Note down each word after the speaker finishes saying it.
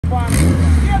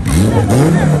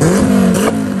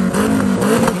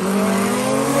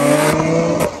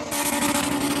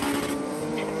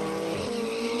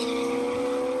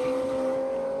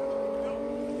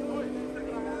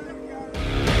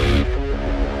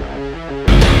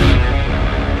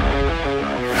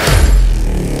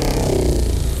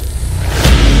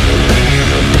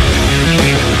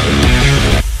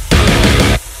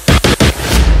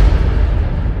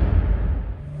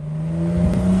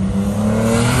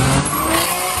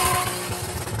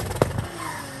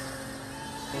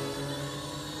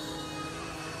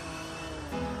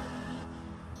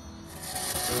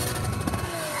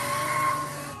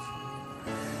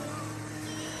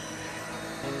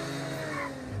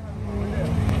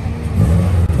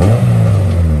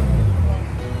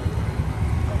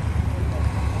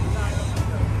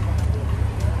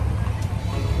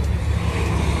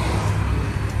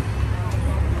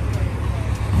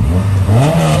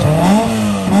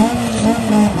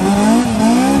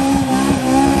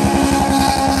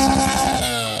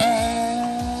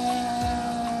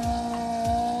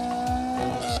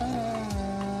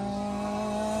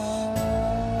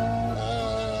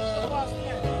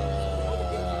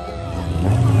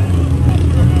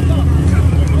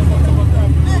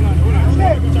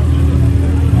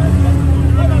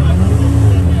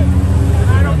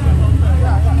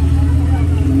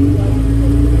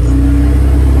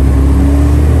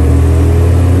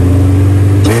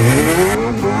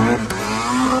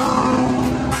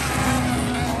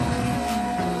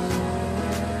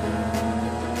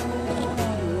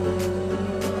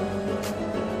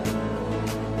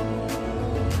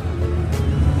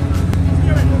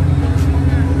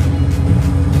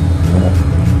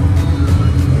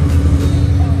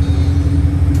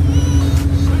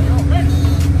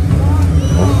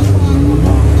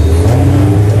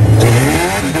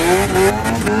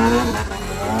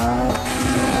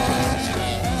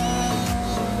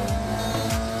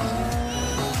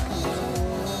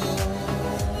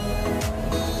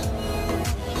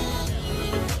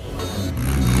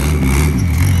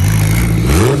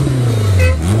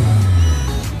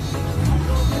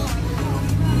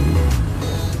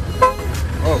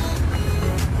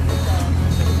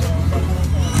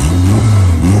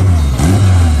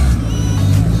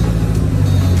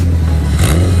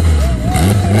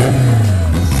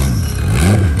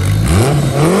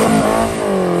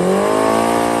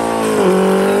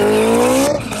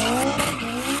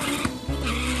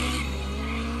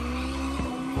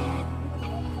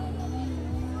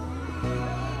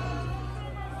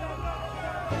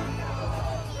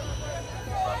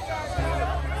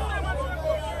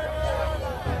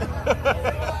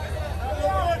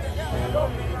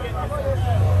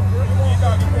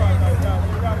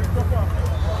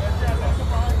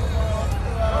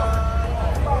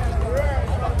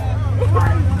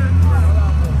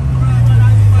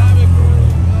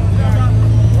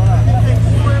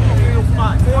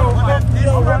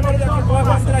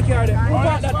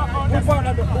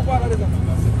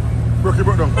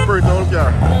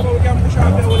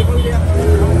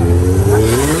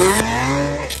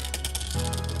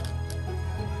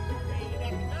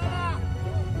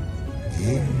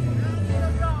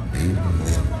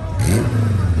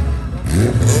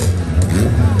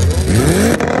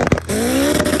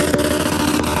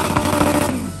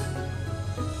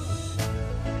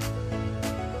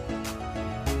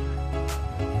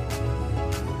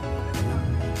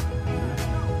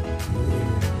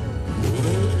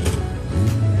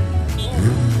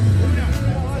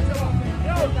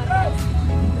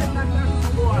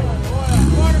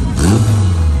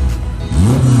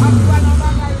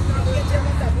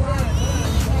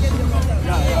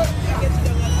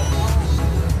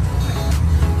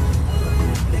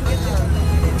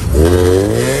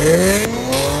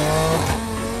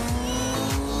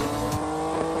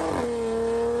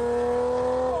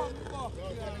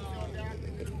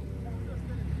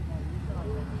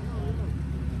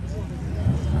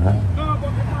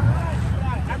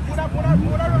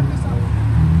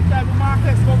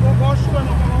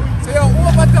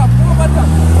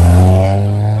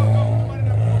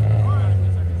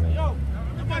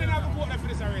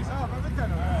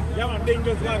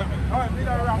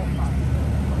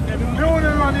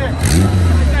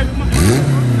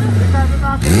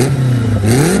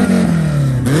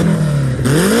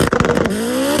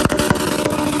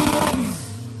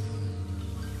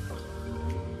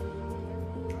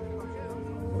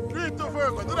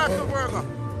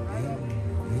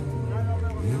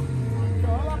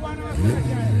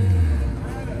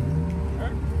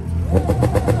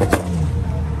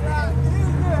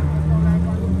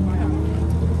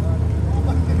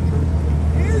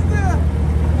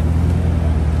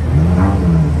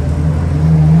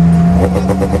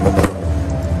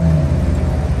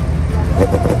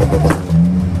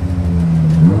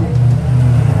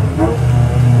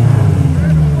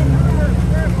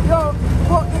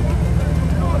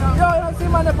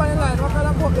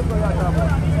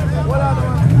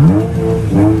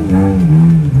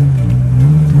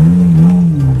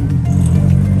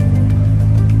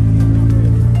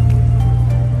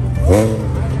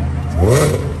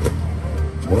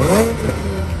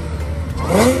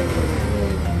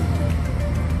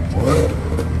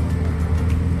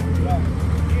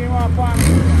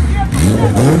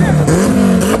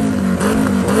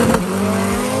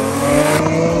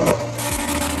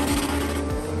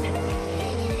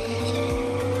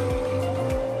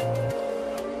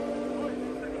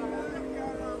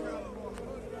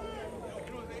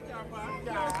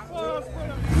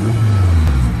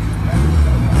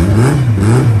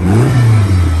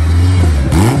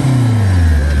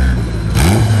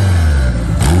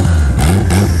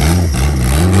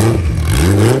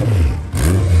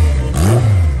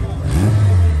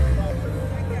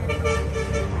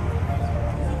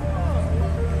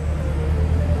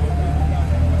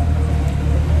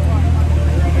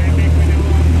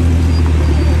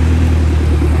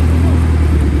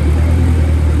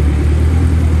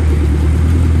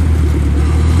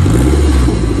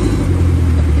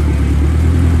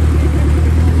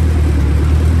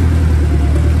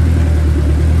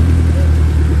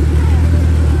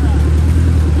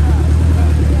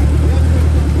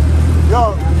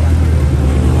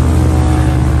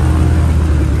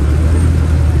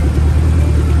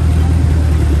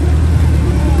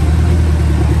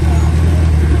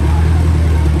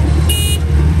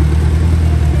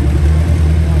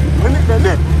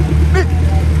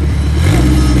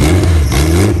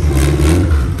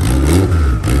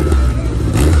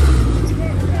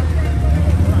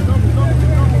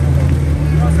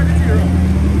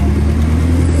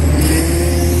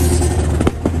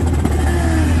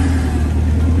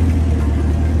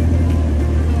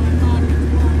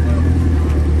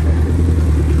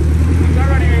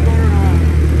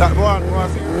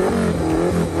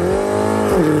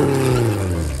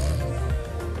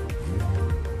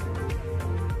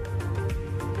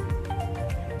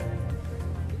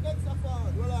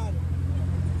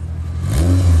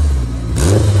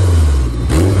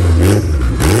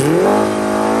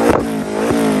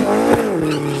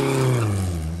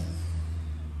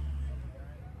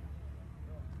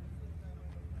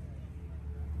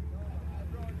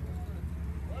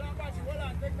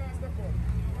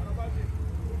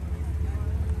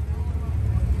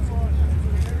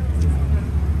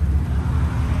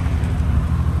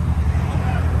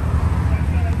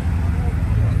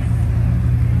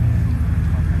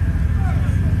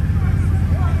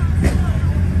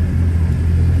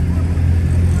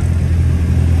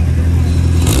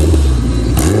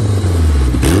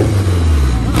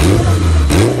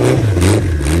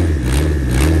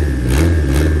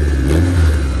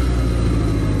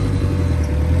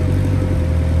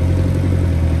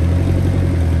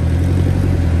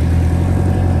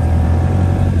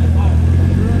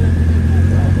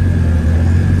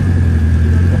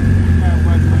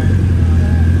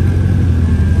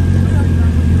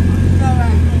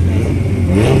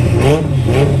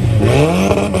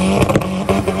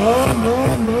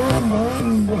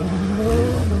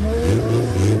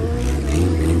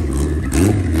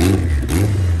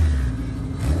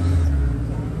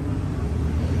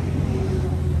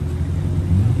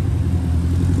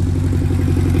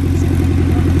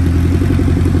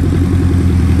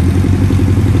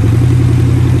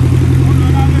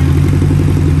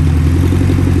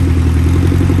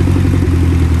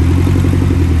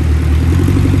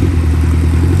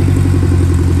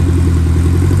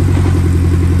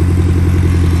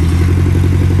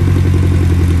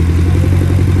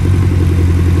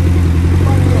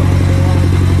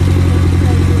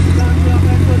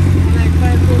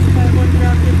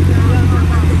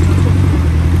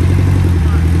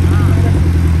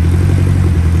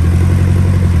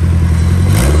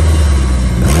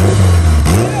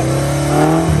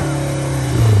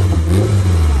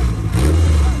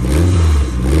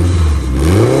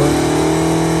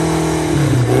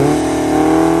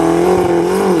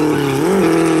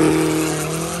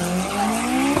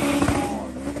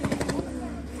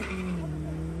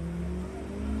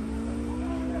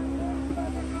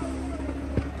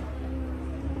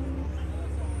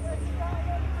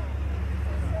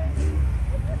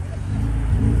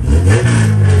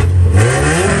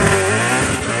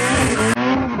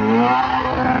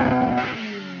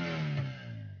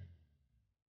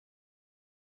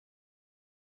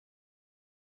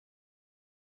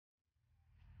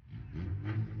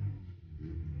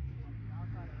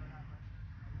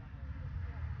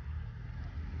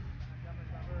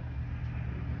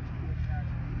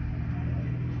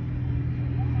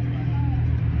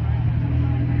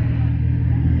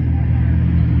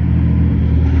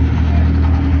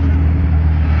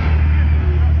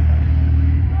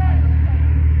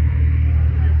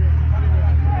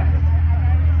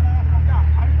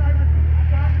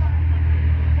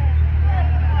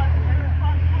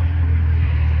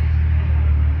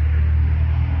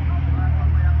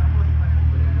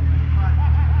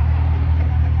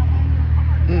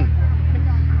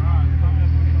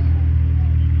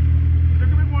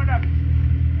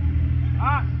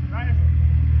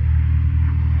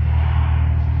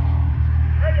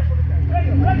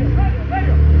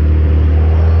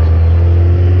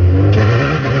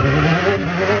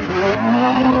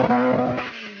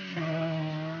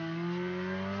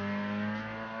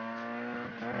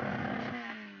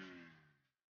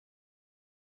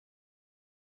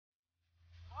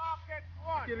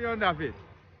kill you under fit.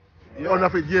 You under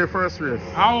fit year first race.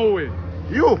 How we?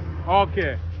 You?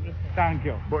 Okay. Thank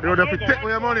you. But you under fit take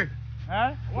away your money.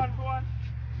 Huh? 1 for 1.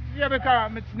 Yeah,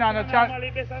 because it's not a chance.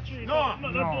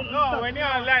 No, when you're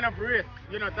on line of race,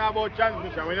 you don't talk about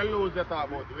transmission. When you lose, you talk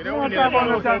about it. When you don't win, talk you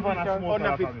about talk the about transmission.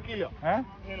 under fit kill you. Huh?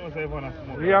 You know, say one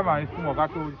smoke. Yeah, man, it's smoke. I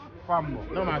told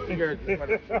Fambo. No, man, cigarette.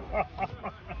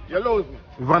 You lose me.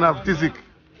 Van have Tizik.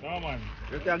 No, man.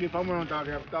 You can't give a man talk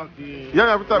to you.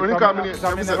 Yeah, every time when you come in, you say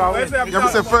sir.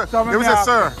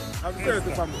 I'm sir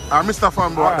to Fambo. Mr.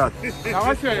 Fambo like that. Now,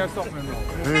 I'll show you something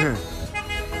now.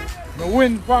 I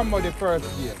win Fambo the first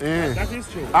year. That is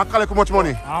true. I collect how much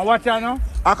money? And watch out now.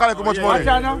 I collect how much money? Watch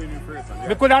out now.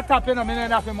 We could have tapped in a minute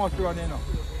and a half much run, you know.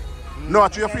 No,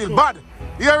 you feel bad.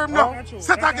 You hear him now?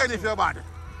 Set again if you're bad.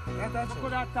 That's true.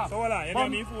 So what you need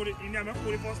me food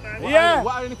the first time? Yeah.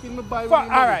 What are you me buy?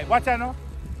 Alright, watch out now.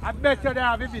 I bet you they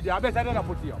have a video. I bet you they don't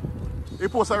put it up. He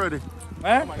post already.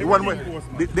 Eh? The one where,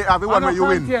 they have the one where you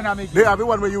win. They have the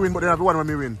one where you win, but they have the one where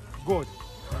me win. Good.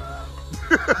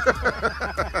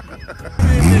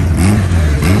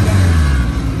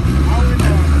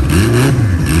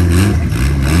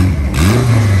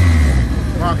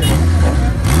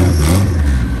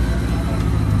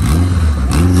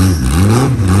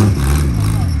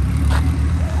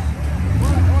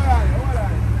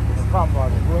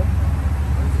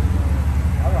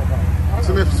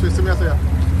 See me, say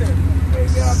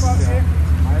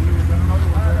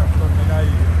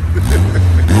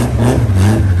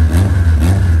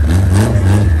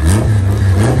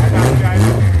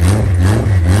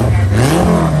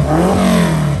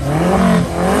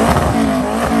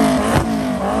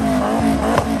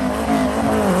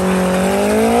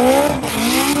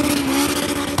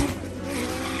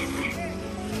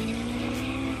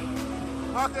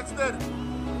Market's dead.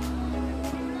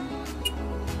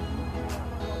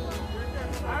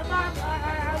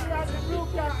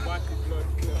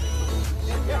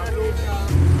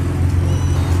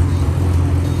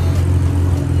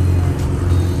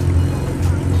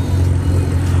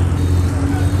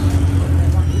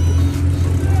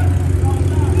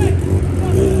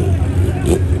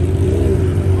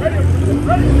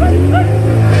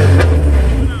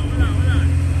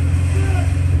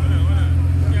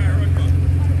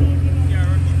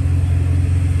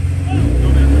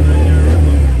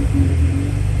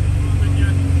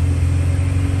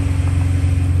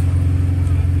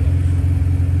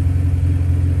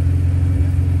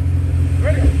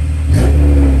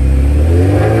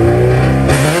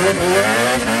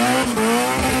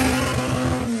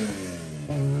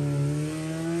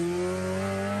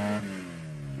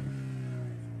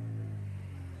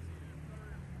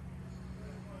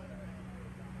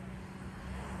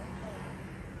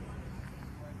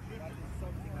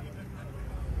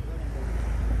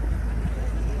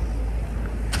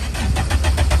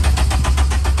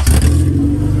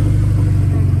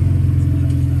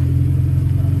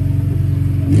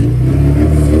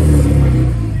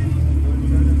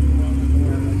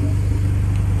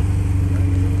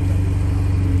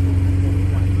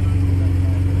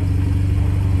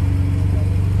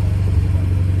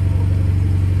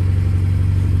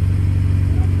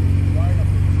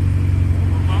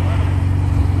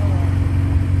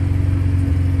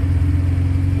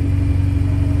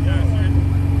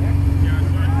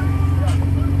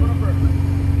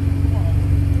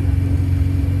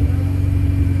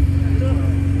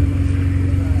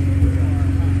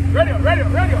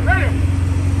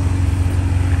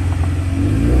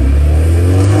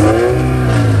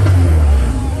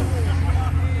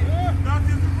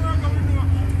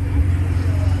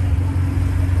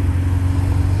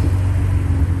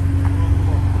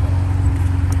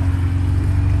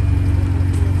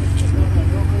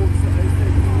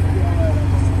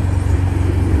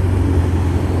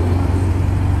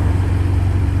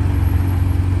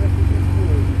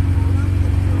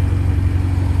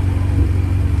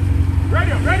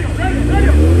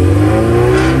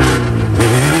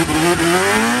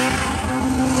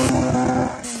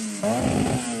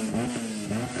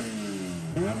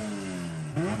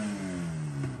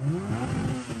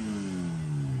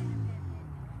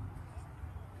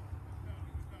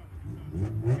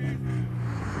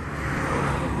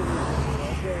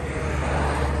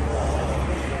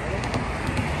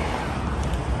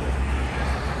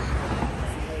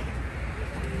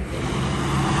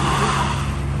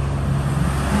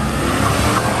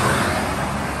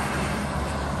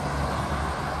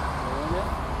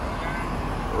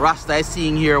 Rasta is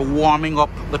seeing here warming up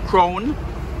the crown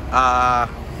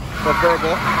for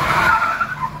Virgo.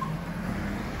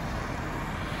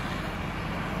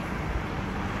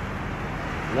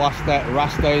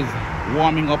 Rasta is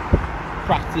warming up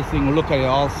practicing. Look at it,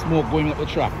 all smoke going up the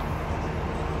track.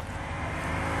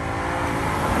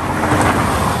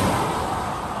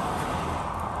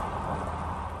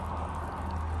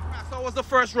 So what was the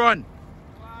first run?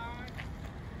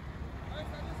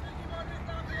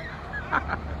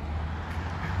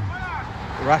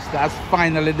 Rasta has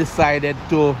finally decided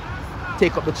to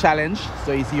take up the challenge,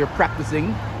 so he's here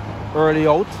practicing early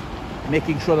out,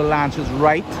 making sure the launch is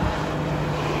right.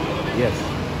 Yes.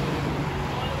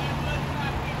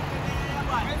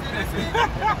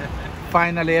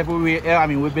 Finally, everywhere. I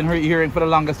mean, we've been hearing for the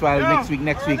longest while.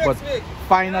 Next week, but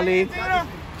finally,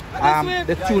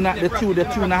 the tuna has done some stuff. The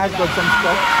tuna has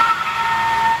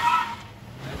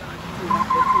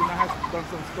done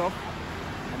some stuff,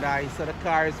 and so the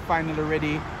car is finally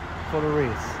ready for the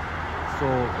race. So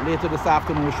later this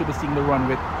afternoon, we should be seeing the run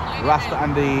with Rasta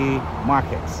and the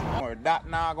Markets. That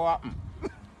now go happen.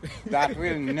 That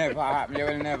will never happen. You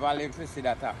will never live to see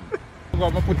that happen. I'm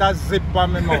going to put a zip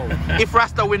on my mouth. If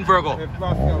Rasta win, Virgo.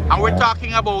 And we're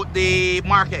talking about the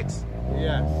Markets.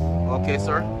 Yes. Okay,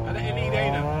 sir. And the elite,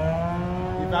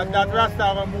 if that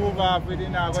Rasta will move off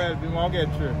within our well, we won't get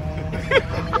through.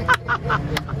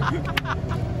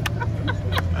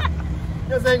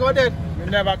 You say go dead? We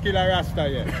never kill a Rasta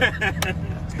yet.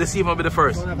 This year will be the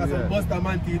first. I'm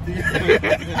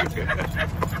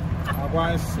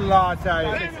going to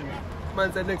slaughter it.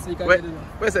 Man said next week I Wait, get it.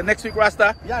 where's it? Next week,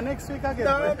 Rasta? Yeah, next week I get it.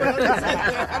 No,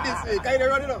 this week. I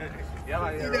run it up.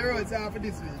 Yeah, the roads are for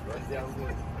this week.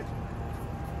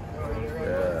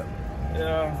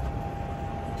 Yeah.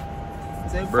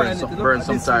 Burn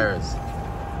some tires.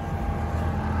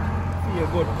 Feel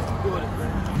good.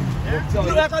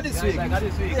 Look like on this week.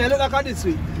 Yeah, look like on this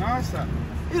week. No, sir.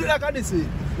 You look like on this week.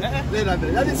 Later,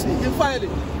 this week. You find it.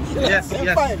 Yes, you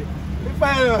yes. find it. You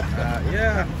find it.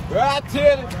 Yeah. Right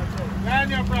here. Okay.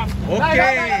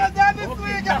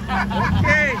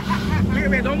 Okay.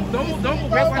 Wait, don't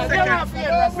move. Wait 1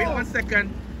 second. Wait 1 second.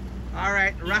 All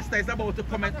right, Rasta is about to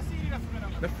commit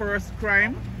the first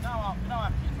crime.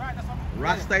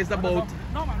 Rasta is about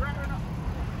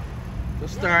to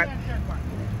start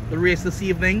the race this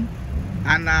evening,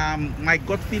 and my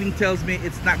gut feeling tells me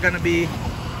it's not gonna be.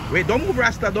 Wait, don't move,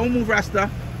 Rasta. Don't move,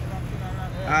 Rasta.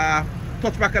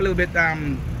 Touch back a little bit.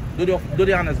 Do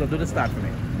the honors. Do the start for me.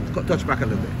 Touch back a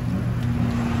little bit.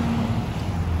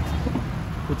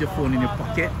 Put your phone in your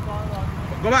pocket.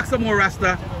 Go back some more,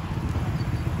 Rasta.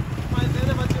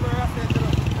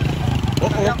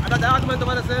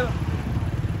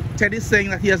 Ted is saying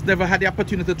that he has never had the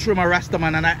opportunity to trim a Rasta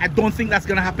man, and I don't think that's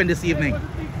going to happen this evening.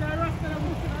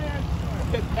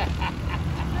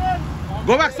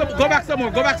 Go back some more.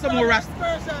 Go back some more, Rasta.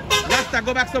 Rasta,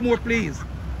 go back some more, please.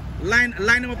 Line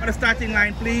them up at the starting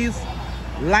line, please.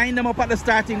 Line them up at the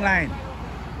starting line.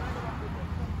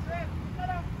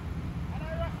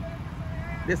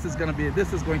 This is going to be a good one.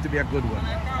 This is going to be a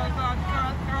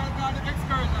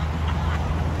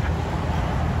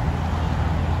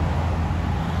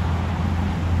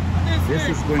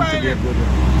good one.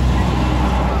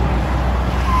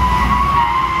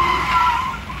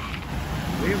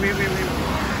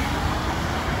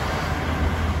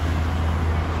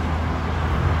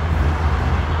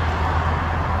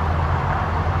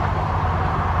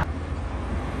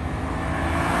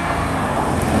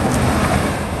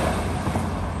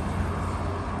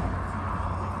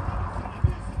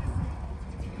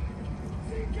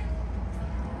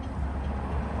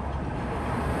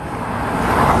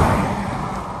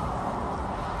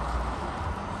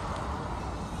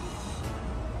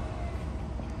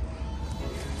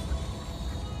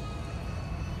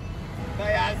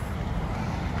 Wait.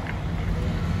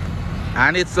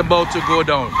 And it's about to go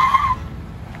down.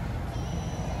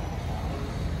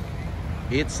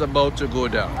 It's about to go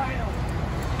down.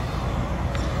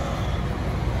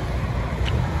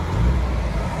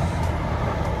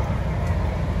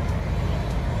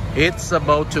 It's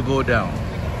about to go down.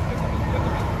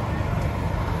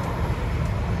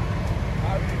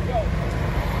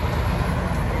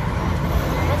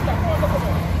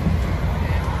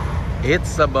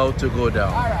 It's about to go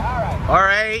down. All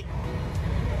right.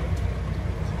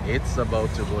 It's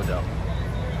about to go down.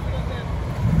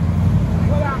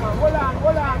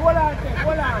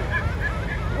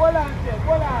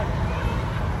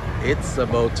 It's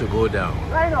about to go down.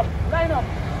 Line up.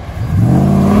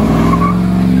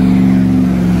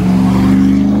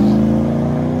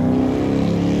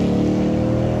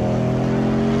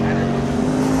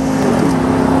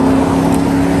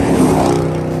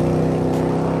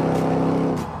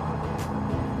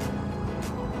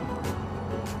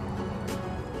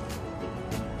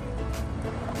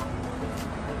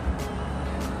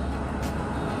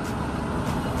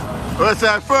 What's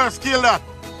that? First kill that.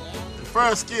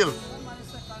 First kill.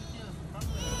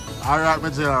 Alright, my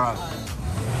general.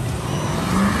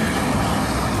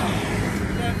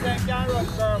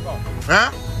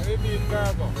 Huh? We beat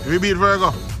Virgo. We beat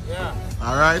Virgo? Yeah.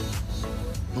 Alright.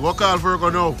 We go call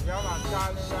Virgo now. Yeah, man,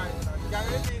 call him right now. Can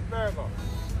we beat Virgo?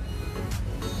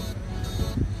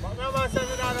 But remember, say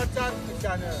we don't have a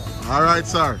transmission here. Alright,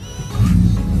 sir.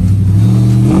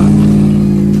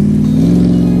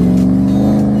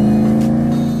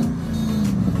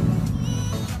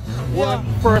 Yeah.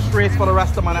 First race for the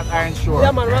Rastaman at Iron Shore.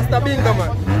 Yeah, man, Rasta bingo,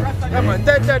 man. Yeah, man,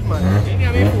 dead, man.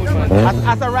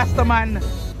 As a Rastaman,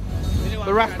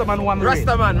 the Rastaman won the race.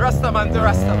 Rastaman to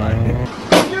Rastaman.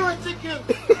 You a chicken.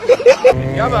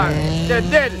 Yeah, man, they're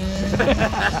dead.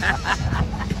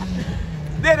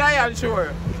 Dead Iron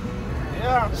Shore.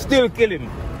 Yeah. Still kill him.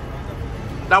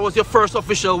 That was your first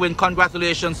official win.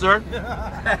 Congratulations, sir.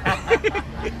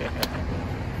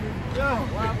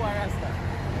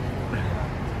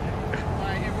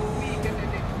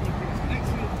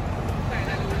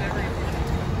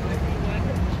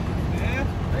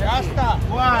 Rasta,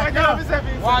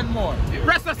 one more.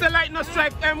 Rasta say like no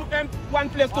strike one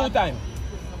place 2 times.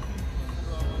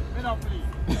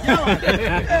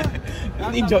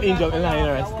 Injure,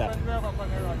 Rasta.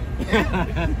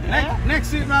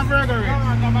 Next week, my burger.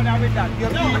 No matter with that. You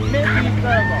beat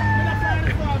burger.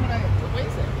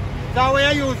 So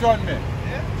where you use on me?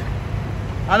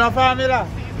 And a formula?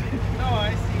 No,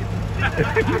 I see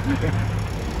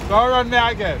it. Go run me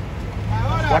again.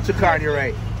 Watch the car on your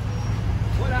right.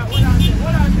 What on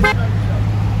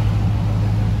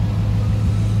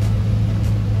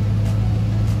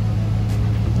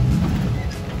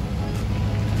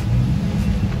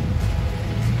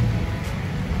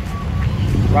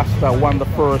Rasta won the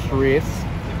first race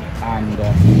and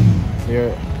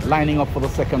they're lining up for the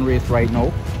second race right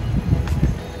now.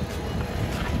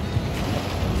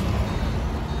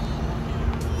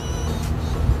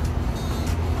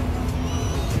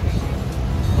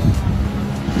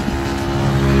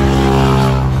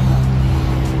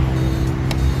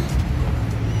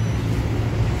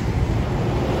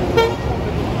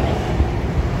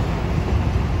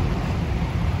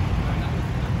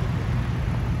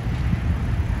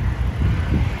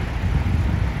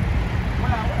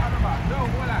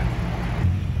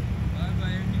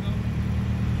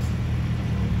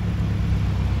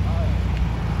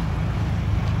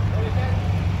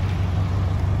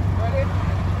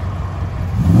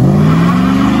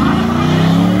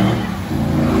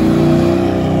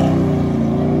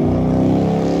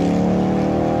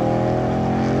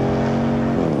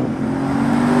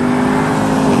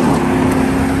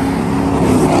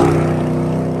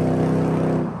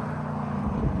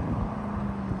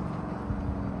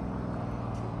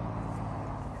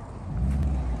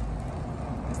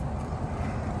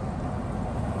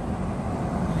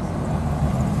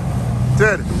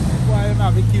 Ted,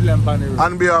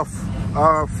 on behalf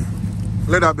of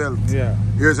Leather Belt, yeah,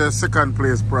 here's a second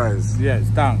place prize. Yes,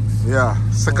 thanks. Yeah,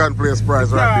 second place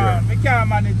prize right there. I can't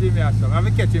manage him or something. I'm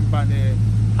catching him on the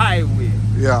highway.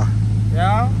 Yeah.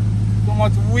 Yeah? Too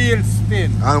much wheel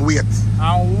spin. And weight.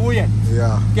 And weight.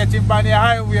 Yeah. Getting on the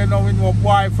highway now with no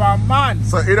boy from man.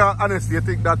 So in all honesty, you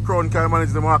think that Crown can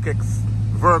manage the Mark X?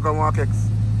 Virgo Mark X?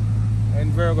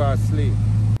 And Virgo asleep.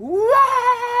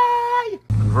 Why?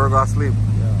 And Virgo asleep?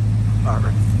 Yeah.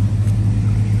 Alright.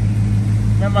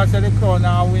 Remember I said the Crown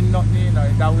now win nothing, you know.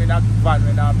 That win a van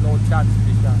when I have no chance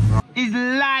mission. It's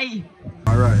lie.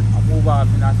 Alright. I move off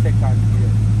in a second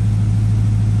gear.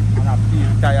 And I feel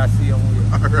tired same way.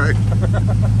 Alright.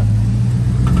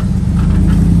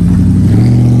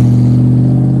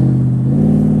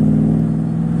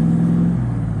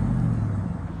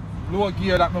 Low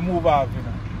gear that me move off, you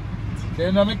know. So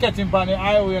you know me catch him on the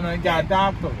highway, you know, and get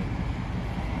dark to me.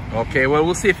 Okay, well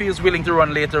we'll see if he's willing to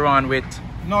run later on with...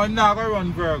 No, I'm not going to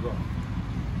run Virgo.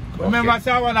 Okay. Remember,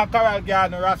 I want a Coral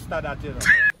Garden Rasta that, you know.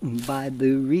 By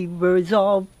the rivers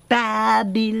of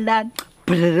Babylon,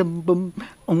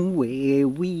 where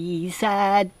we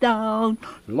sat down,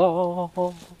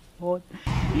 Lord.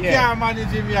 Yeah,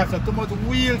 managing me, so too much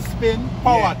wheel spin,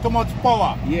 power, too much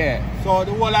power. Yeah. So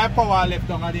the whole of power left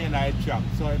on the end of the track.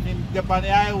 So I mean, on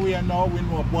the highway now, we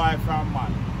know boy from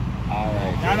man.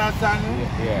 Alright. You understand?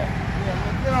 Yeah.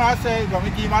 You know, I say, when we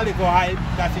give him a little hype,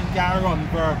 that he can run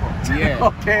Virgo. Yeah.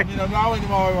 Okay. You know, now when he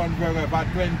will run Virgo for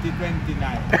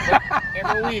 2029.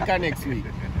 Every week or next week?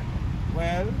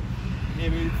 Well,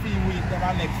 maybe 3 weeks, then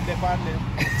our next step on them.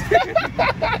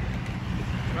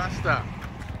 Rasta.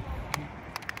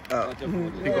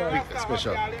 Big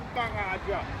special.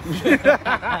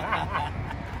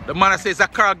 The man says it's a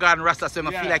car garden Rasta, so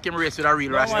I feel like him race with a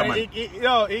real Rasta man.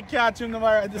 He can't trim them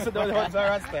around. This is the ones are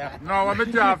Rasta. No, when me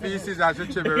draw pieces, I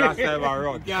should trim the Rasta ever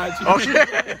run. Okay.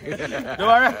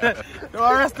 The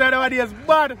Rasta nowadays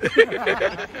bad.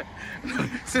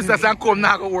 Sisters and come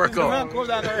now go work out.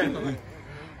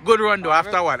 Good run though.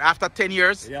 After what? After 10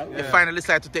 years, you finally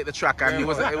decided to take the track, and it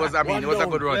was a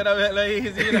good run.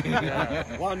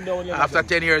 After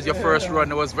 10 years, your first run,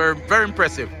 it was very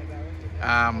impressive.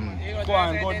 Go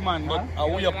on, good man, but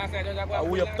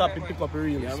we up top and pick up a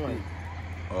real speed.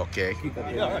 Okay.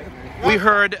 We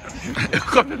heard.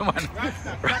 Come on, man.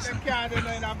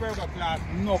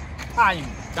 No time.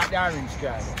 That's the orange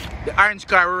car. The orange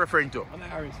car we're referring to.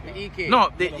 The EK. No,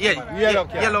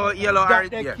 yellow orange.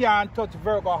 They can't touch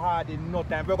Virgo hard in no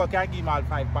time. Virgo can't give him all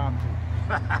 5 pounds.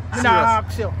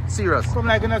 Serious? Serious? Come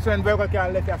like when Virgo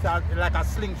can let you like a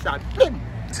slingshot.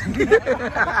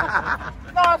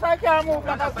 No, so I can't move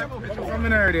like a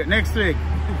slingshot. Next week.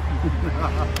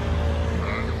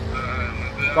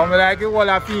 Come like it all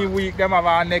a few weeks, them have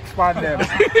our next fan them.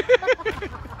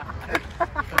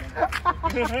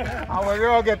 And we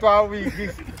all get 1 week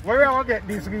this. We all get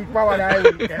this week power that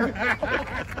week.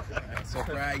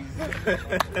 Surprise.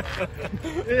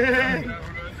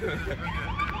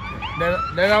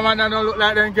 Then man don't look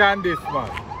like them can this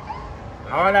man.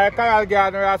 I want like Carl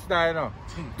Garden Rasta, you know.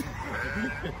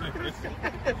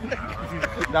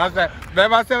 That's it.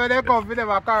 Remember say when they come for them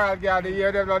a Carl Garden, you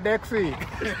hear them next week.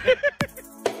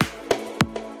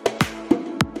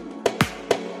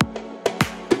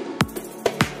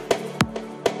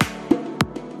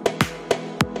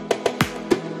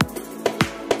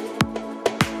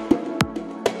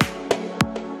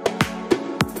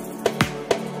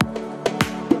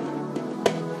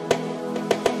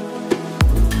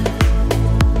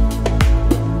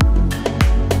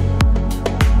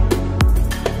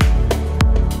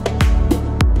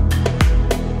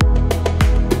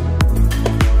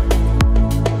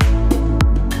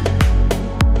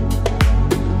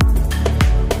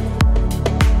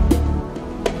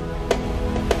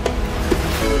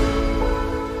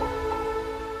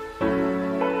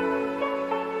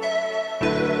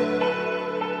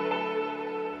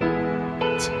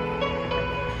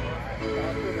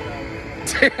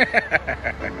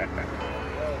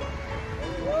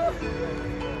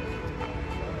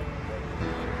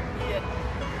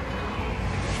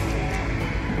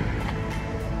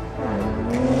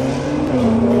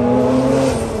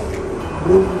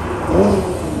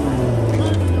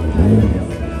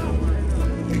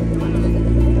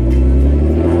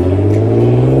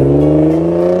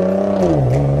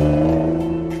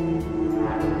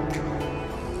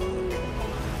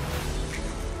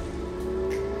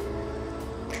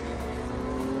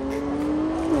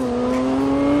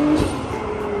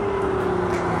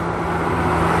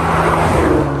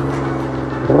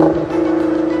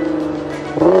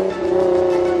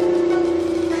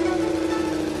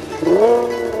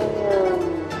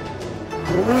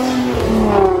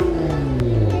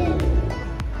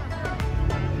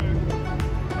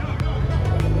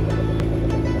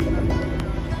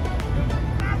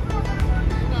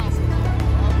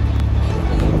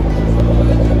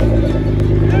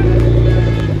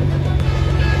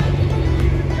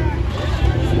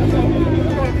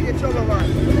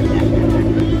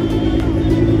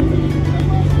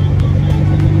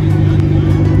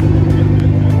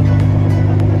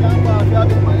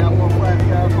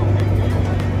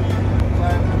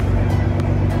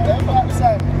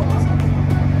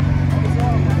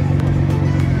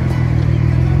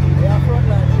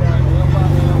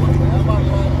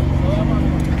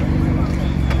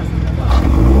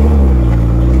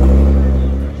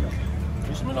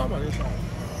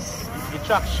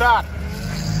 Track short.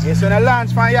 Yes, when I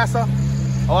launch from here, sir,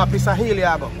 our piece of hill you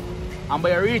go. And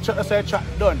by you reach out, say track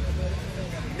done.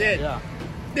 Dead. Yeah.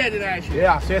 Dead in our shit.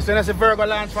 Yeah, so as soon as the Virgo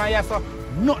launch from here, sir,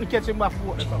 nothing catching back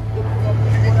foot.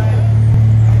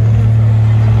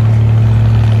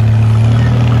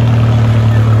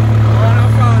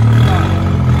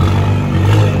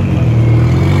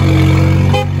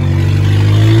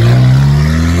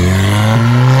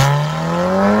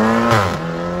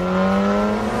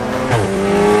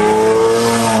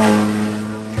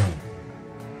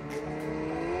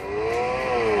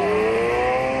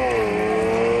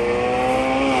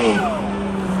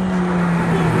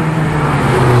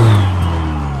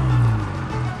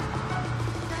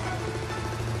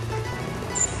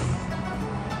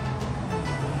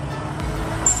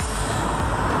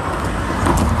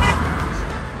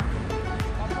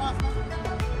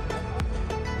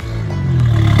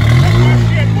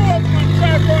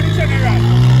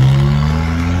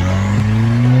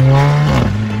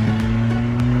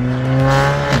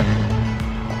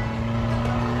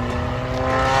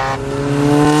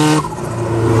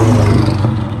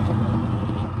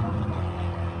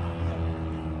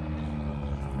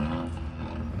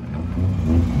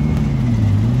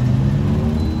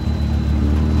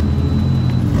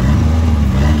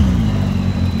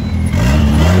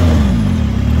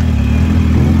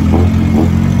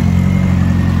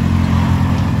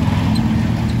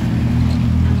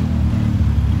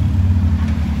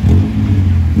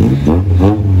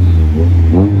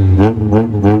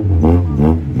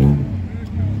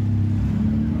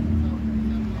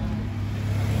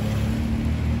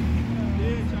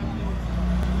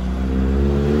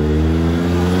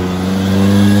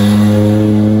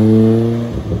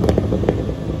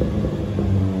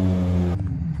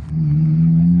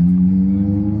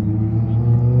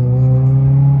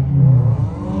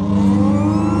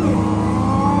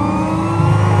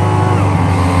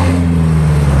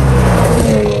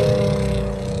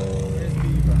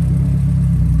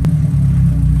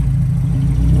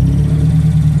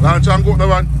 and go up the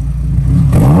one.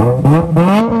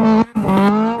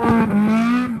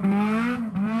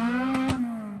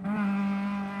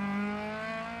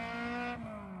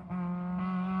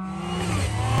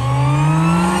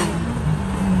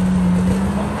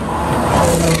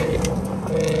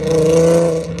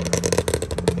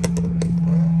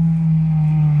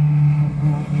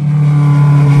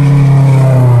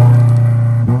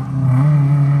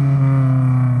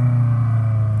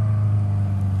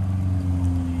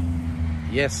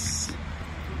 Yes,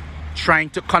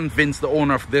 trying to convince the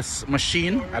owner of this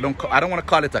machine. I don't want to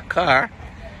call it a car.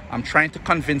 I'm trying to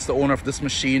convince the owner of this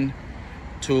machine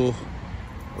to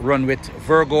run with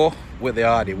Virgo with the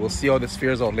Audi. We'll see how this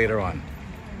fares out later on.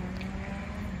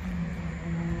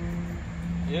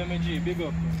 Yeah, my G, big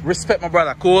up. Respect, my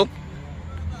brother. Cool.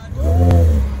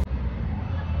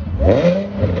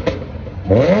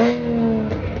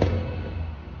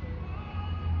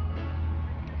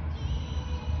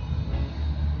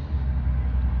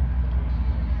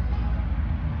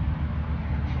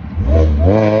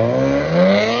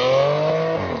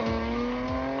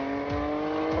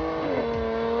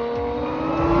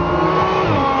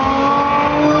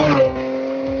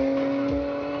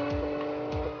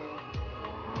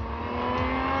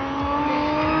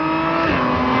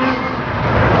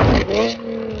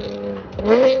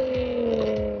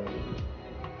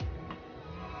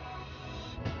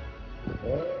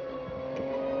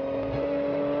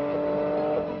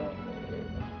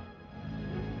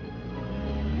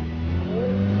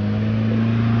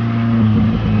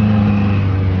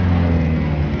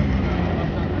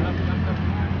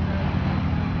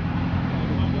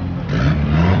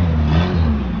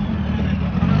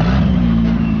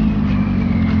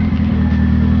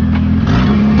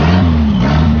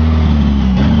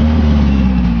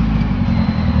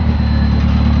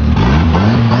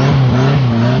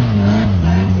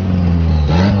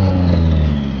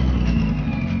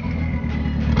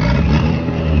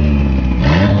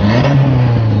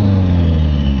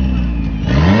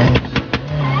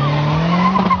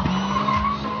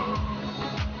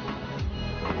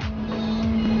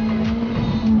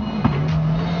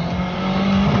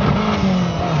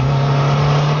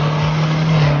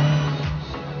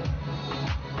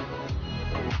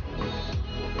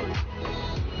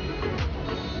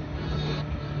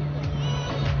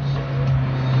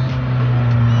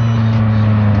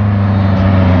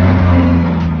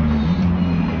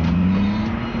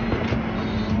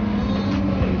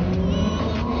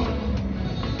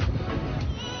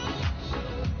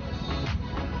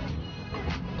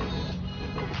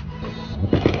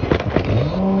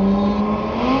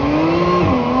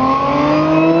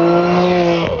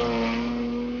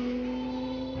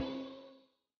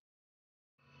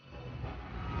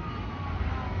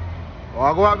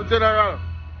 I go have a general.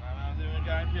 I'm going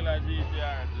to kill a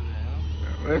GTR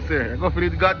today, Let's see, I go for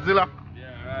this Godzilla.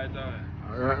 Yeah, right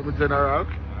on. Alright, my general.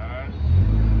 Alright.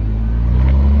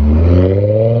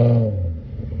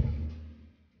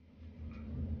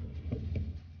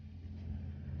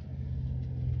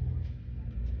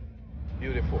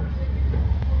 Beautiful.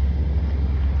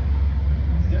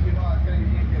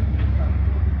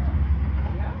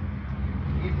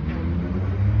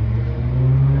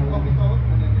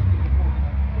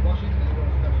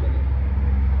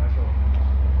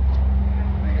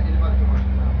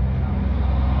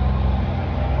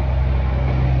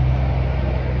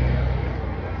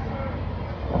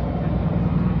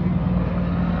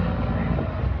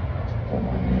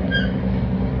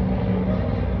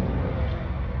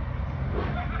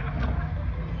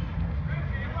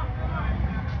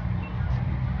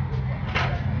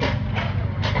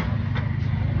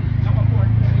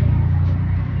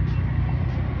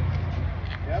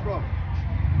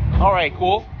 All right,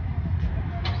 cool.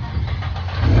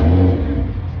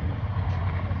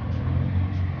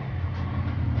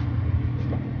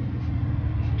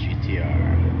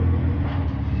 GTR.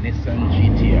 Nissan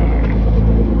GTR.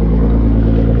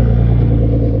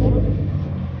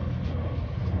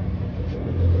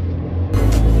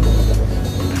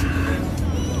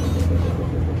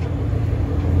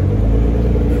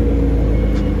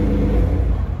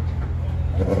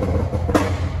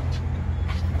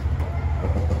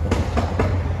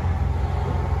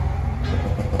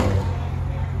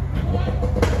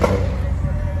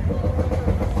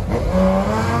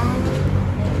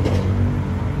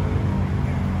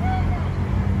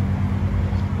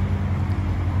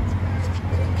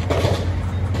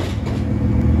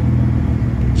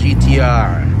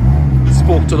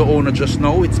 Spoke to the owner just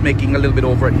now. It's making a little bit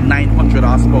over 900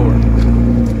 horsepower.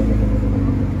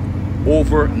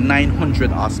 Over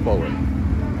 900 horsepower.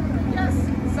 Yes,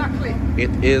 exactly.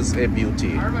 It is a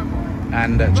beauty. I remember.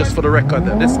 And just for the record,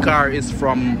 this car is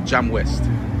from Jam West.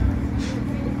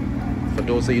 For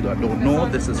those of you that don't know,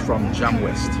 this is from Jam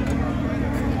West.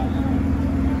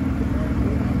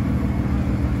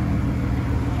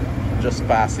 Just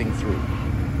passing through.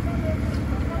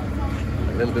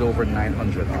 A little bit over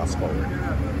 900 horsepower.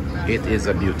 It is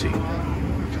a beauty.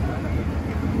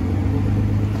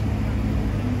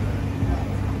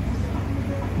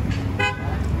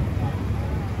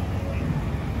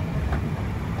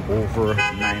 Over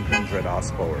 900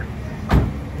 horsepower.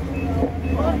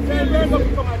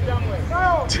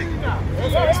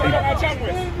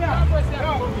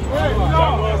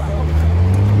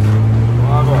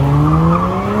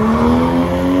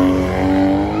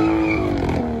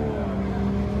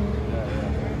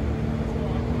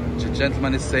 The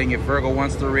gentleman is saying if Virgo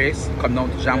wants to race, come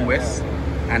down to Jam West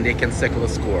and they can settle a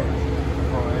score.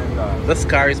 This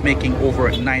car is making over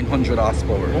 900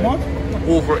 horsepower.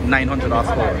 Over 900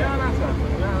 horsepower.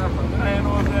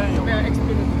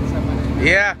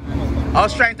 Yeah, I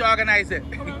was trying to organize it.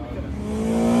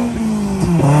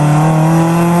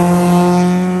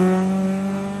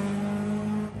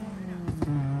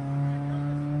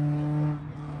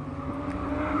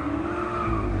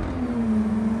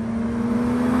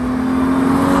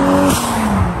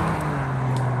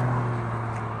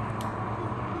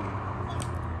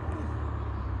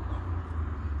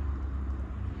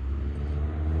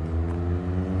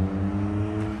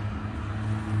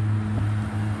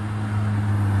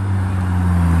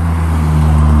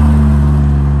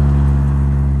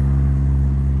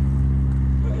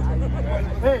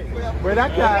 Where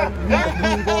that guy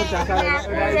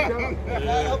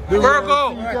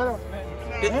Virgo,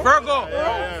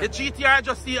 the GTR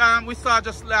just we saw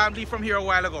just leave from here a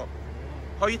while ago.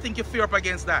 How you think you fare up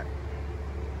against that?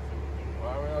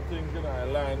 I think I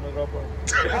line up.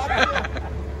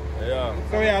 Yeah.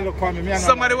 So yeah, look for me.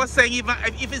 Somebody was saying even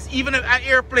if it's even an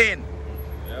airplane.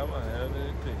 Yeah man,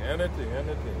 anything.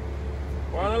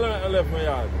 Why I left my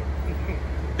yard?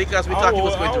 Because we thought he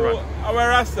was going to run. I wear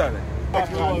Rasta. Lord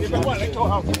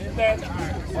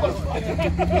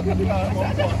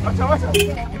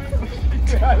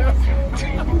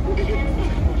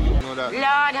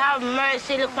have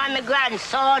mercy, look at my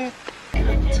grandson.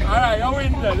 Alright, you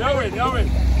win then, you win.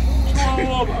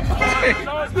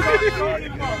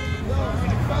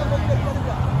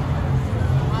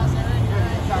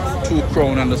 Two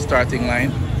Crown on the starting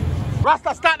line.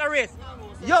 Rasta, start the race.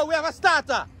 Yo, we have a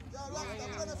starter.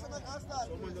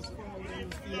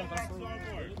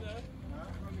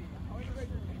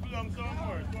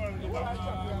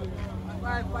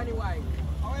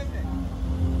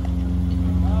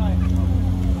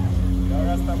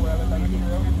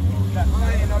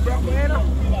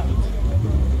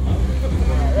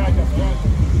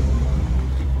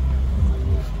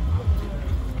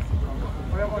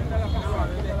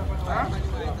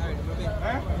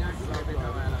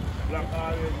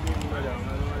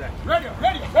 Ready.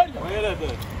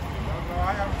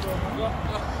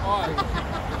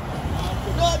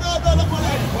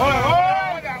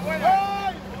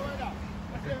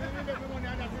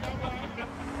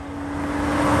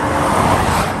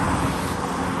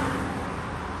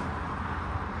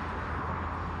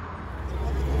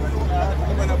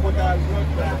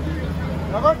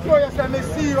 I'm going to show you some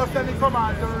serious and come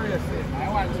on to race.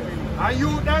 And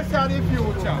you that's the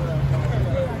future.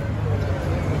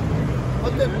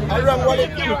 I run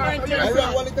wallet.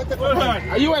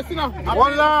 Are you a sinner?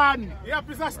 One land. Yeah,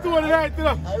 piece of stone right there.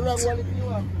 I run wallet.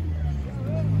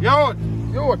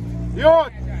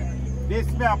 Youth. This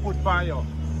may I put for you.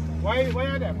 Why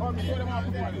are they? Come here.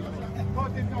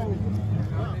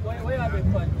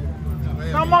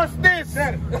 How much this?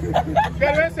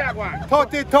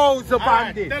 30,000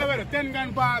 pounds. 10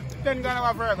 gun for 10 gun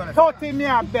over for 30 me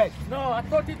a bet. No,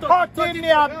 30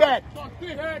 me a bet.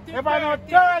 If I not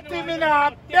 30 me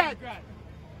a bet.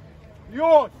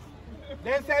 Youth.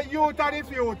 They say youth are the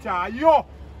future. You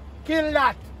kill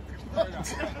that.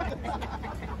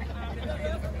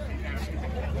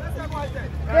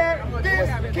 This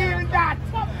kill that.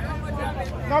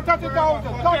 No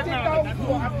 30,000. 30,000.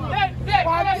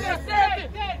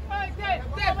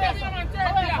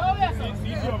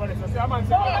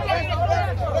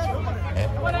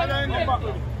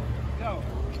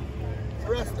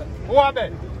 Who are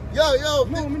they? Yo,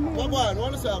 what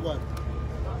want to say about?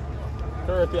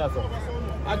 30 or so.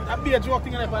 I be a joke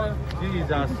thing in there.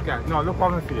 Jesus Christ. No, look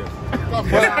on the face.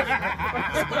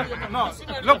 No,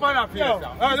 look on that face.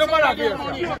 Look on that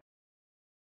face.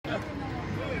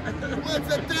 What's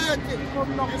the 30?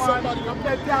 Somebody,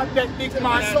 that big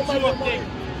man.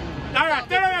 Alright,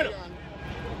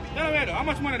 tell me how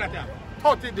much money that you have?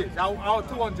 30 days, how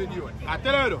 200 euros. I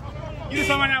tell you though, you need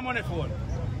some money for it.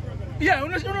 Yeah, you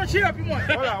don't cheer up your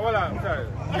money. Hold on, sorry.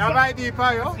 You have ID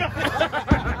for you?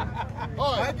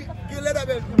 Oh, give leather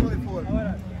belt for money for it.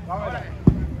 How about that?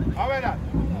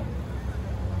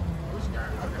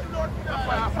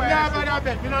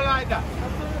 You don't like that.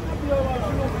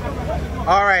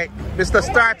 All right, Mr.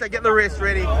 Starter, get the race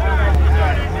ready.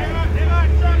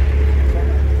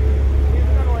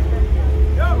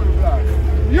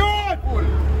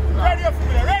 Radio for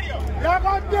me, radio. You're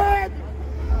going dead.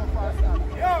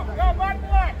 Yo, bad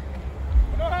boy.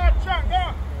 No hard track, go.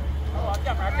 Hard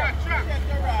track.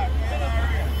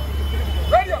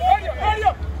 Radio.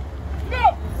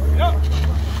 Go.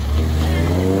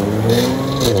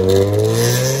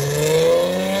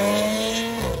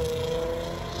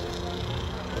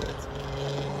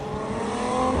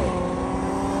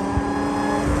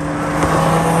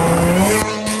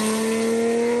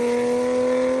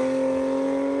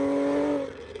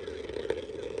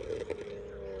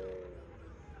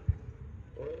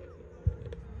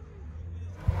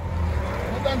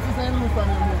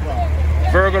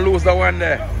 Virgo lose the one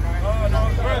there.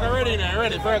 Virgo ready now,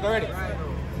 Virgo ready.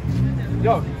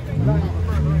 Yo.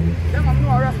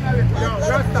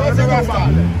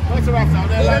 What's the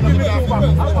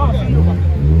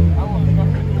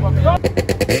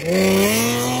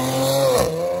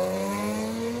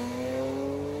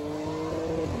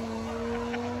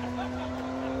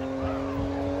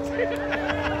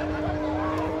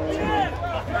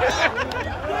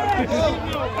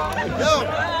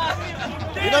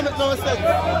You don't make no sense.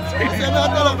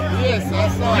 Yes, I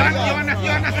saw it.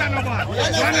 You understand about it?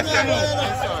 You understand?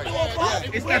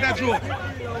 It's not a joke.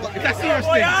 It's a serious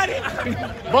thing.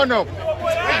 Burn up.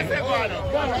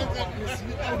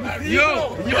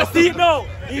 You see it now.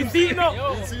 You see it now.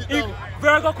 If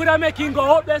Virgo could have made him go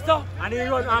out there, so, and he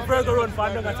run, and Virgo run for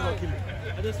him to go kill him.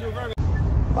 I just see Virgo.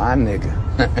 Fine nigga.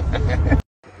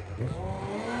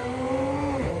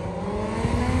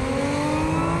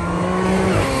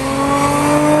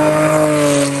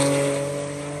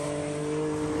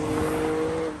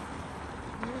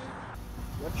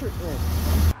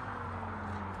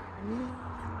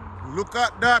 Look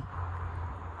at that.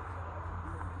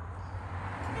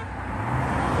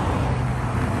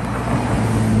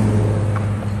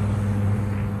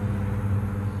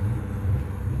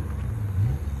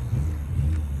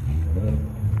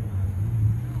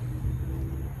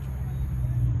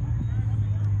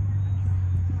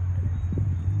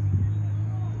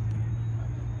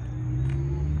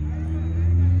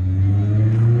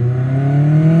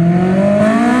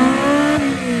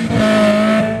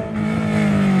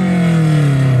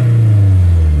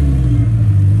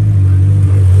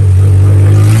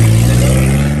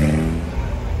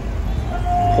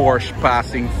 Porsche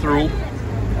passing through.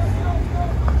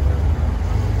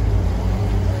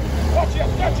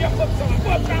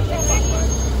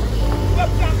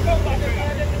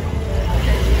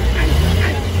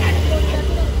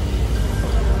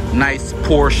 Nice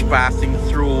Porsche passing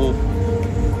through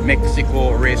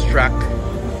Mexico racetrack.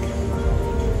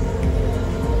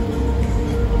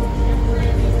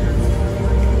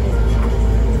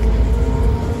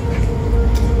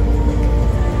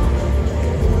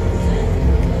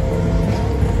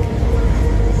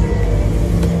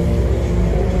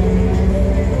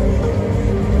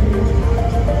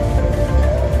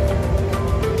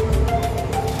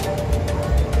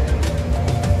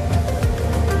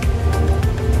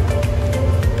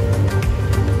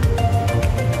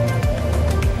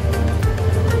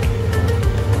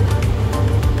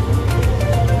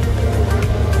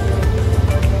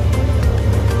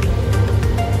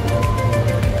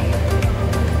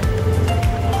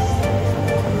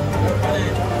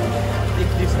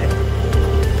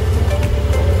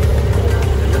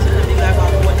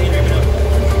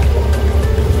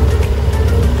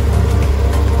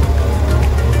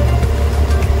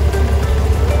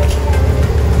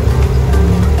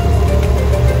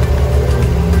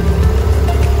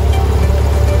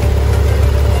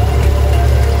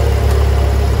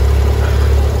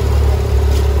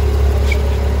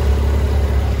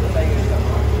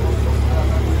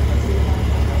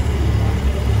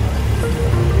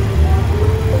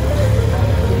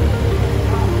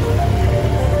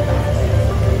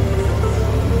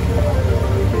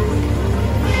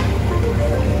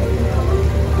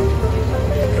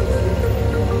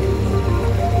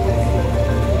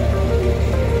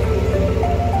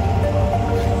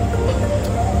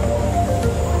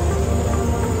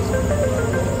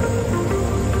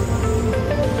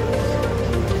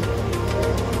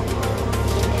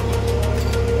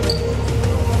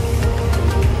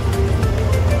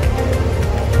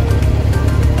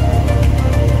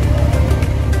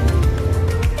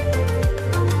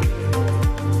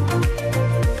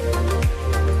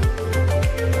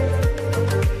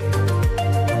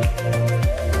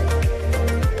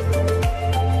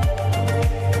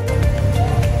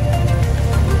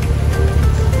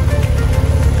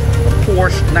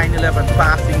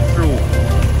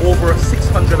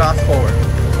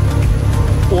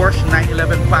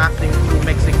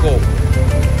 go.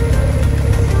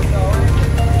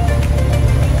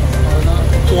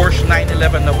 Porsche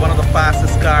 911, one of the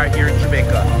fastest cars here in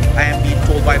Jamaica. I am being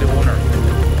told by the owner.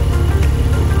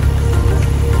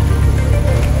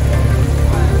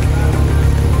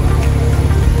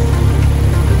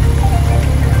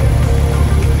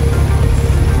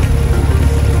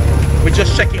 We're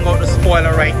just checking out the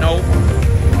spoiler right now.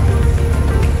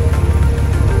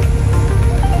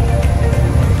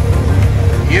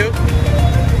 You?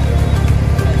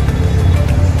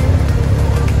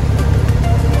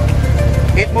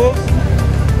 It moves.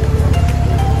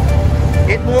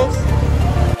 It moves.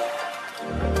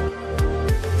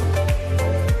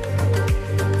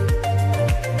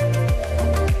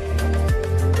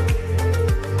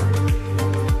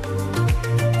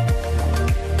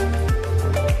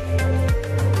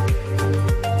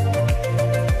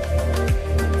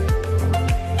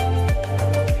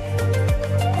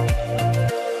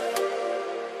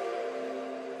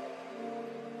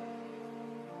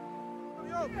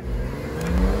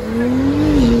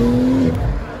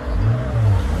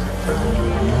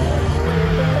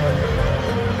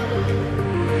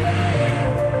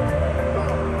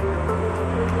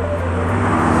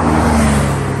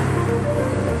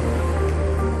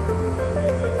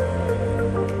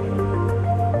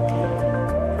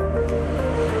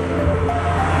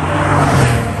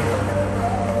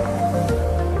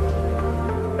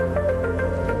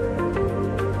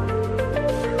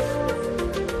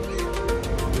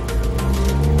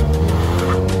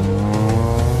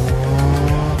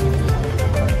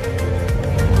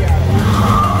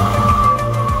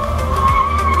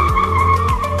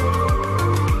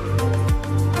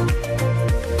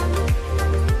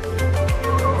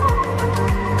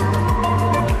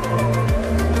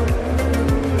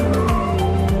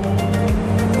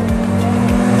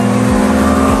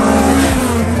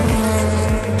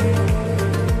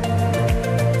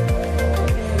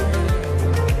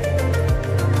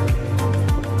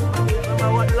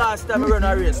 Last time I run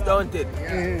a race, don't it?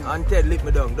 Yeah. And Ted lick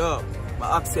me down, dog.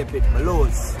 I accept it, I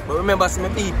lose. But remember, see me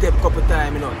beat Ted a couple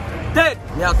times, you know. Ted,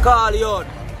 me I call you out.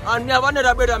 And me have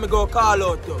another brother me go call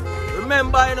out to.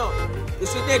 Remember, you know,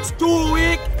 it's the next 2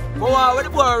 weeks. Where the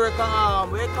boy work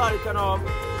where you call it, you know?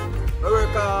 I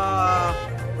work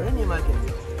what the name again?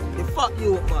 The fuck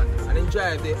you up, man. And then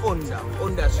drive the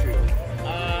Honda Street.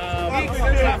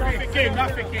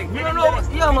 Traffic King. You don't know,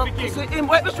 yeah, man. So,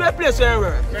 which place you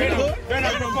work?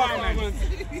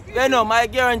 You know, my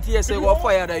guarantee is you go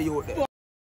fire the youth there.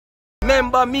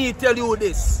 Remember me tell you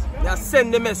this. You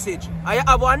send the message. And you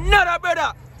have another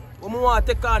brother who want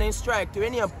to take on and strike to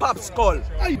any Pop Skull.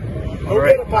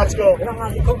 Alright, Pop Skull.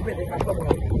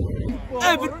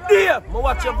 Every day, I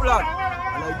watch your vlog.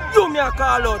 And you me a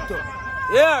call out to.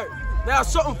 Yeah, I have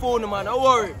something for you, man. Don't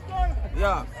worry.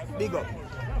 Yeah, big up.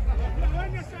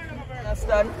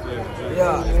 Understand?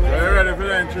 Yeah. You're ready for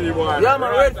the entry, boy? Yeah,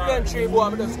 man, ready for the entry, boy.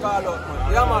 I'm just call out,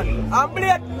 man. Yeah, man.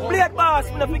 And Blade boss,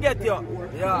 I'm not forget you.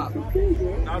 Yeah.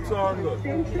 That's all good.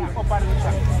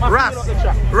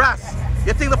 Ras,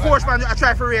 you think the Porsche man I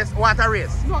try for race, want a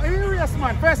race? No, any race,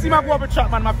 man. First thing I go up the track,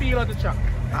 man, I feel on the track.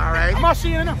 Alright.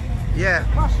 Machine, you know? Yeah.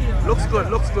 Machine. Looks good,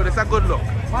 looks good. It's a good look.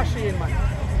 Machine,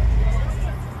 man.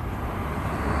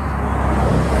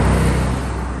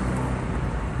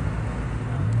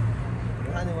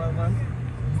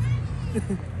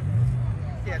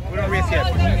 Yeah, we don't race yet.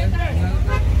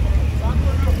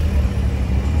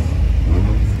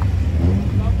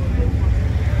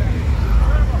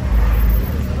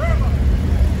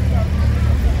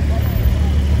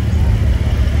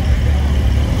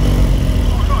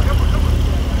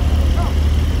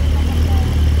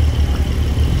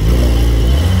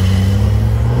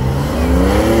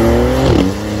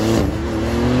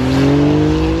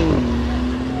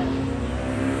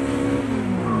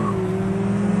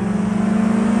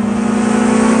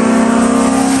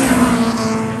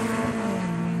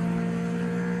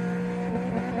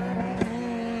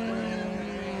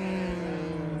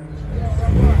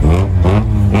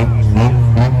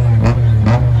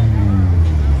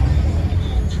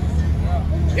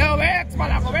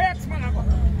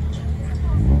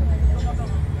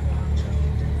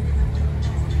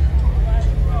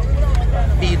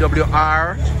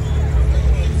 BWR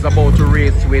is about to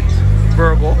race with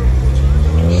Virgo.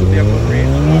 Should be a good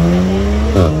race.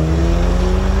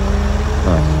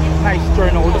 Nice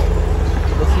turnout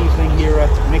this evening here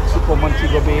at Mexico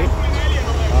Montego Bay.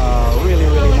 Really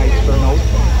nice turnout.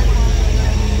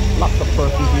 Lots of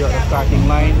persons here at the starting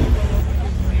line.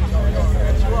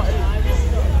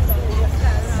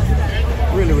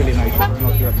 Really nice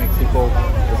turnout here at Mexico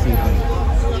this evening.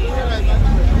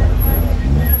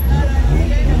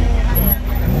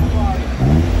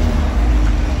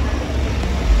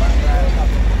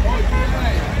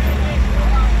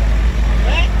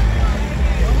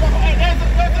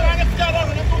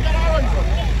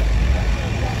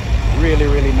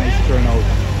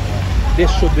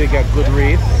 should be a good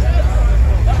race.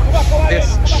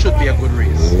 This should be a good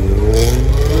race.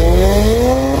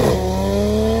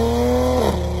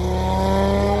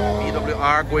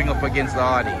 BWR going up against the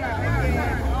Hardy.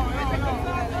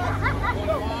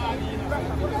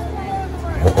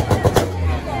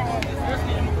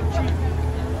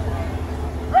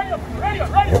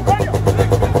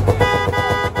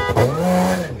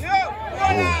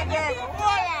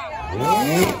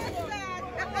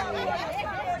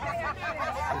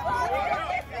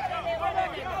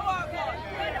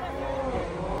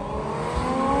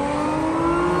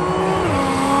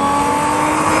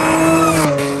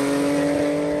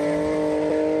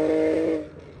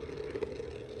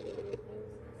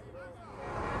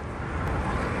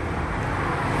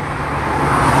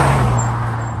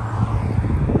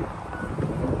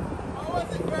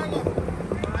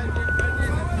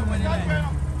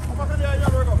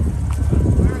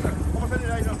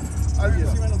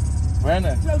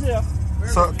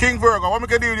 So, King Virgo, what am I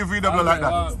going to do with the VW like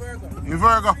that? You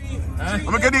Virgo? What am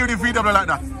I going to do with the VW like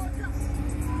that?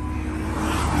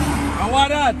 I want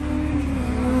that.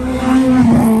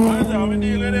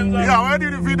 Yeah, why do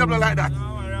you do the VW like that?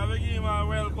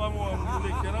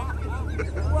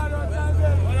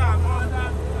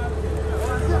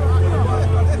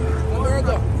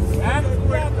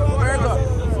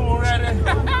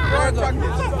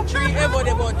 Three ever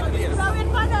they bought the place. The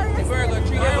burger,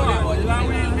 three ever they bought the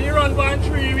place. Me run by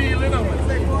 3 wheel, you know.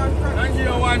 Thank you,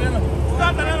 one, you know.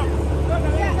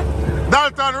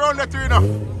 Dalton, round the tree now.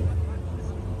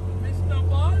 Mr.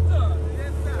 Dalton,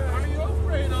 yes, sir. Are you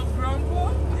afraid of Grandpa?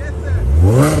 Yes, sir.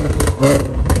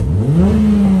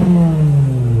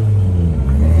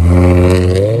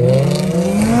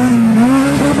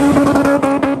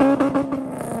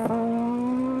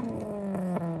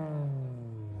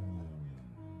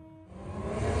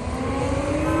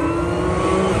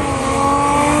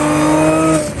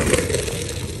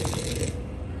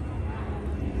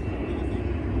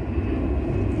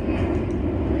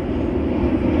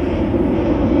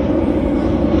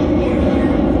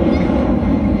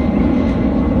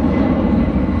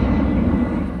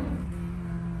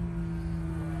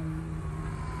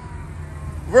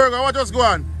 Virgo, what just go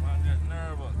on?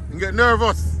 You get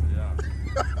nervous. Yeah.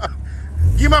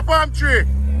 Give me a palm tree.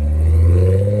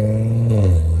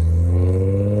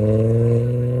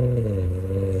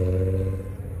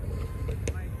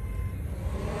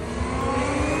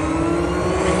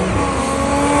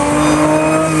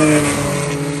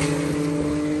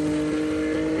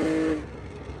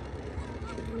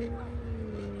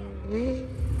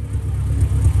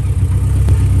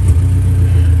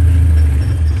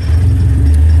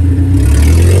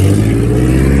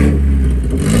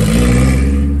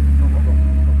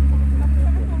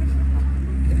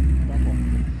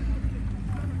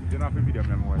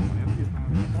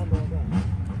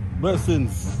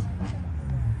 Blessings.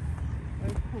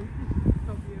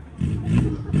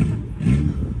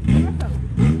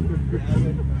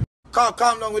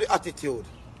 Calm down with the attitude.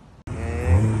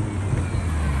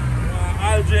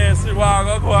 Alger, see what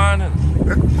I go on.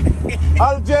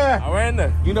 Alger! I went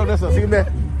there. You know this, see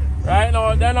there? Right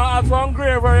now, then I ask one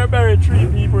grave where you bury 3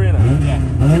 people in it. Yeah.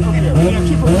 Triple grave. Yeah,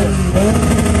 triple grave.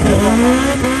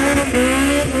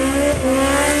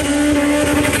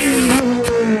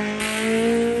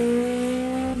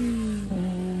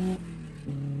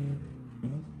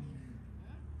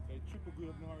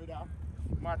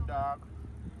 Mad Dog,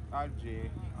 Alger,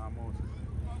 and Moses.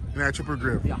 In a triple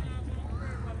grave? Yeah.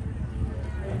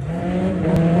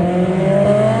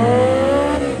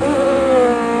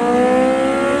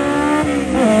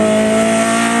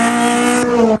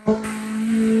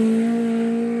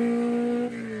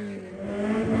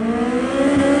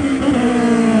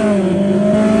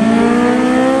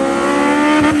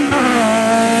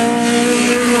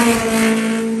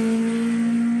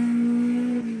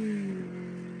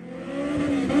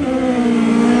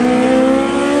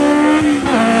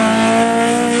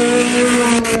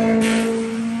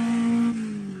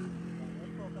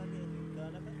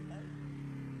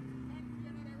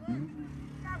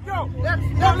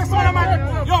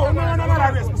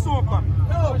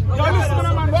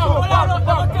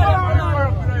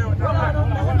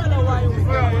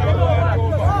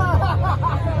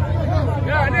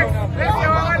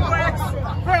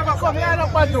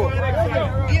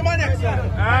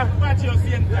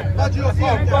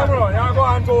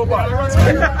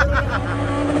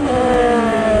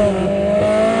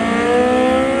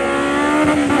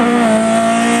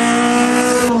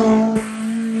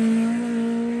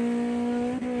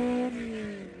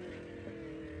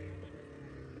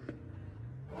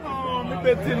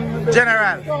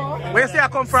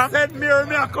 from? St. Mary,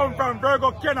 me I come from.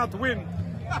 Virgo cannot win.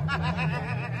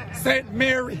 St.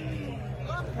 Mary.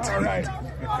 Alright.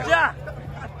 Yeah.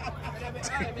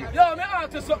 Yo, me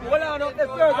ask you something. Hold on, if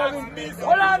Virgo win.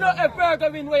 Hold on, if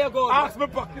Virgo win, where you going? Ask me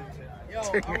pocket. Yo,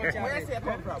 where you say you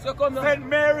come from? So come now. St.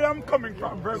 Mary, I'm coming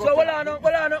from. Virgo. So hold on.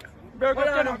 Virgo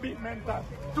cannot beat Mental.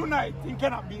 Tonight, he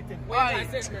cannot beat him. Why?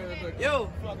 Yo.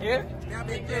 Yeah? I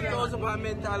bet 10,000 for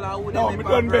Mental or would No, they we make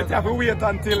don't for bet. Virgo? Have to wait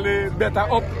until the better up.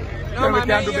 No, Then we man,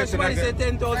 can do you better somebody say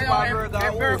again. 10,000 for Virgo.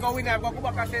 If Virgo win, I go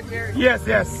back and St. Mary. Yes,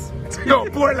 yes. No,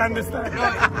 Portland this time.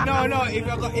 No, if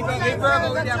Virgo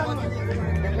win, I go.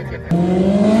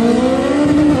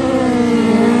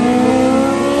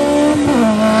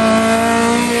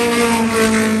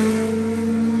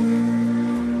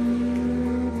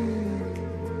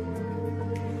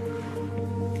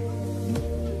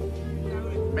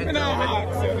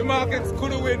 The markets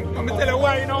could win. I'm going to tell you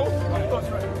why now.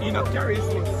 He not carry his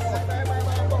list.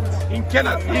 He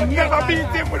cannot. He never beat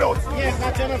him without. Yes,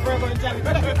 that's enough Virgo and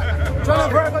Javi. John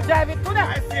Virgo drive it to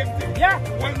that. Same thing. Yeah.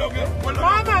 Well done, well No,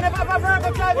 done. man, if a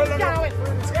Virgo drive it, he can't win.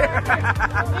 He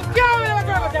can't win if a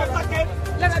Virgo drive it.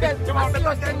 Let me tell you, I see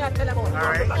what's thing that tell about.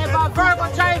 If a Virgo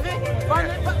drive it,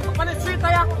 on the street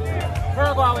tire,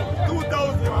 Virgo win.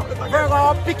 2,000. Virgo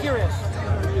pick your race.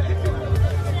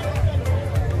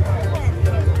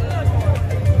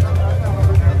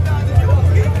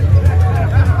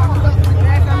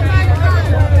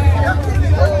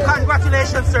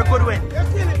 Congratulations, sir. Good win. You're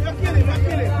killing.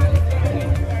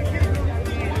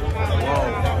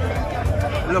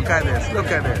 Whoa. Look at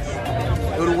this.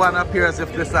 It would want to appear as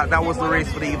if that was the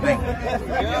race for the evening.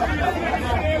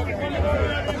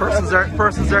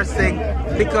 Persons are saying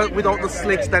because without the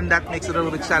slicks, then that makes it a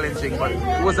little bit challenging. But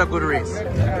it was a good race.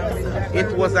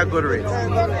 It was a good race.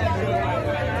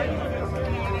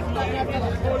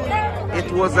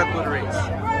 It was a good race.